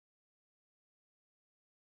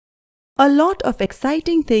A lot of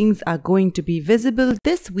exciting things are going to be visible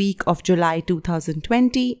this week of July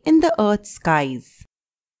 2020 in the Earth's skies.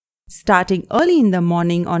 Starting early in the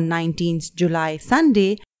morning on 19th July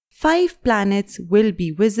Sunday, 5 planets will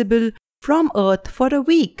be visible from Earth for a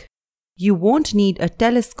week. You won't need a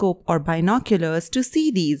telescope or binoculars to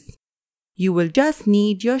see these. You will just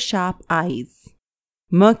need your sharp eyes.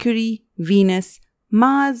 Mercury, Venus,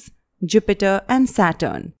 Mars, Jupiter and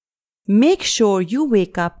Saturn. Make sure you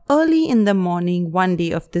wake up early in the morning one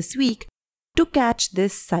day of this week to catch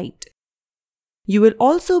this sight. You will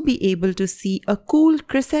also be able to see a cool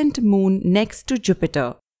crescent moon next to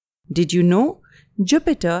Jupiter. Did you know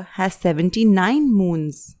Jupiter has 79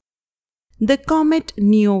 moons? The comet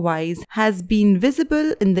NEOWISE has been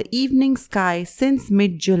visible in the evening sky since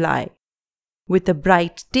mid-July. With a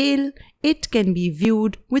bright tail, it can be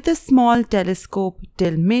viewed with a small telescope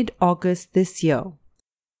till mid-August this year.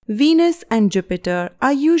 Venus and Jupiter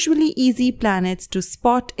are usually easy planets to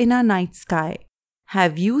spot in our night sky.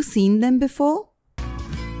 Have you seen them before?